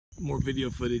More video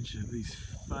footage of these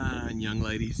fine young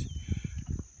ladies.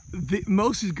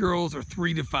 Most of these girls are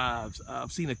 3 to 5s.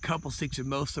 I've seen a couple 6s, and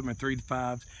most of them are 3 to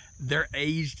 5s. They're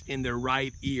aged in their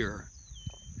right ear,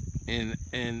 and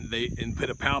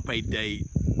put a palpate date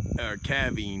or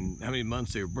calving, how many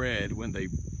months they were bred when they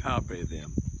palpated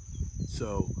them.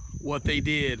 So what they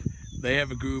did, they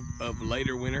have a group of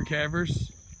later winter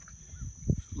calvers,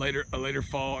 later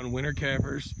fall and winter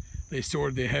calvers. They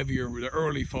sorted the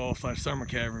early fall / summer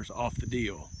calvers off the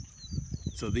deal.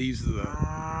 So these are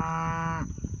the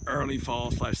early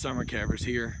fall / summer calvers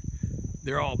here.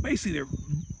 They're all basically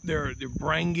they're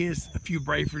Brangus, a few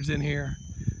Brafords in here,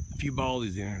 a few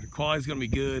Baldies in here. The quality's gonna be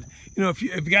good. You know, if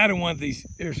you got one of these,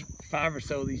 there's 5 or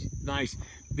so of these nice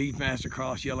Beefmaster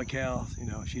cross yellow cows. You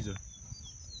know,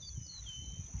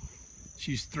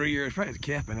 she's 3 years, probably a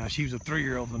calf by now. She was a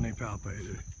 3-year-old when they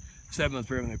palpated her. 7 months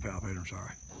pregnant when they palpated her, I'm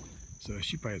sorry. So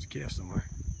she probably has a calf somewhere.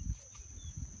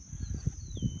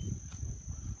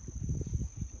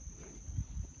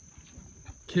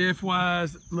 Calf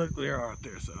wise, look, they are out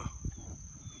there. So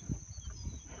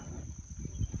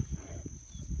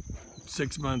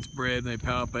 6 months bred, and they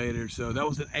palpated her. So that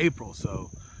was in April. So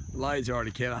Lights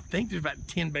already calved. I think there's about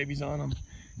 10 babies on them.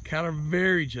 Cattle are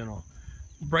very gentle.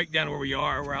 Breakdown where we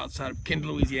are, we're outside of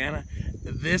Kendall, Louisiana.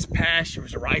 This pasture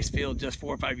was a rice field just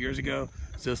 4 or 5 years ago,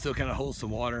 so it still kind of holds some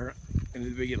water, and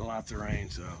we're getting lots of rain.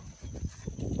 So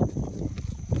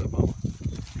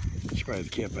she probably has a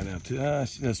calf by now too.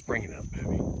 She's just springing up,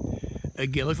 baby.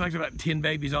 Again, looks like there's about 10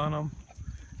 babies on them.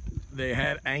 They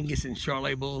had Angus and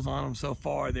Charolais bulls on them so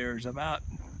far. There's about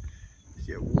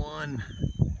one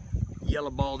yellow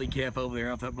baldy calf over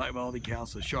there off that black baldy cow,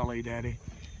 so Charolais daddy.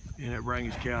 And that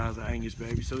Brangus cow has an Angus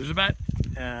baby. So there's about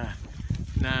 9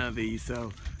 of these.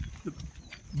 So the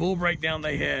bull breakdown,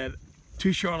 they had 2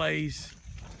 Charolais,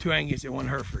 2 Angus, and 1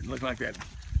 Hereford. It looked like that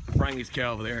Brangus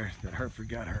cow over there, that Hereford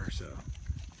got her. So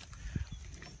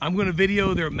I'm going to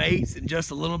video their mates in just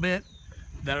a little bit.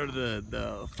 That are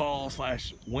the fall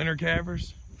 / winter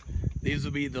calvers. These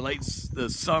will be the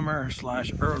summer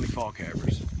 / early fall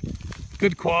calvers.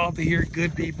 Good quality here,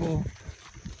 good people.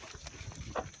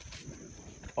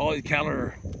 All these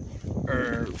cattle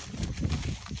are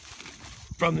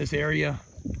from this area.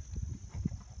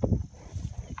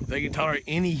 They can tolerate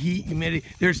any heat, humidity.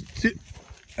 There's 2,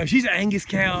 she's an Angus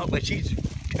cow, but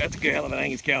that's a good hell of an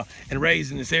Angus cow and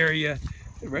raised in this area.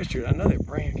 The rest of another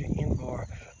brand in bar.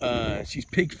 She's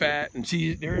pig fat, and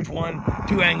there's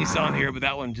 2 Angus on here, but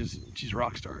that one she's a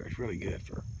rock star. It's really good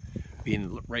for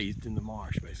being raised in the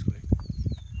marsh, basically.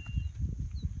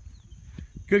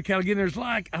 Good cattle. Again, there's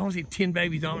like, I want to see 10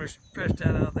 babies on there stretched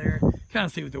out there. Kind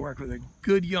of see what they work with. They're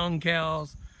good young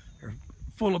cows. They're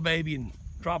full of baby and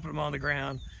dropping them on the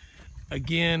ground.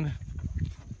 Again,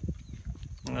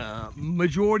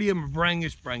 majority of them are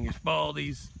Brangus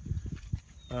Baldies.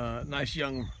 Nice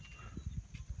young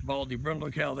baldy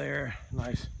brindle cow there.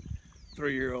 Nice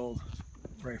 3-year-old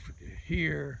Brayford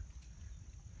here.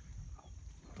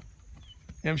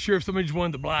 And I'm sure if somebody just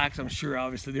wanted the blacks, I'm sure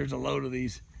obviously there's a load of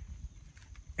these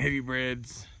heavy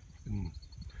breds and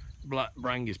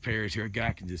Brangus pairs here. A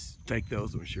guy can just take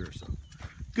those, I'm sure. So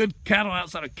good cattle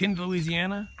outside of Kendall,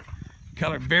 Louisiana.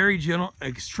 Cattle are very gentle,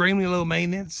 extremely low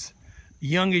maintenance,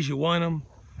 young as you want them.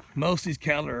 Most of these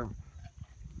cattle are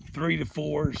 3 to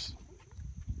 4s.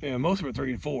 Yeah, most of them are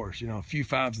 3 to 4s, you know, a few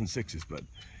 5s and 6s, but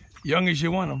young as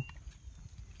you want them.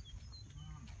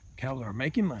 Cattle are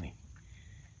making money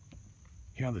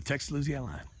here on the Texas-Louisiana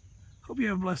line. Hope you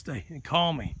have a blessed day, and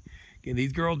call me. Again,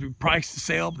 these girls will be priced to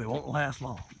sell, but they won't last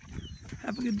long.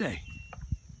 Have a good day.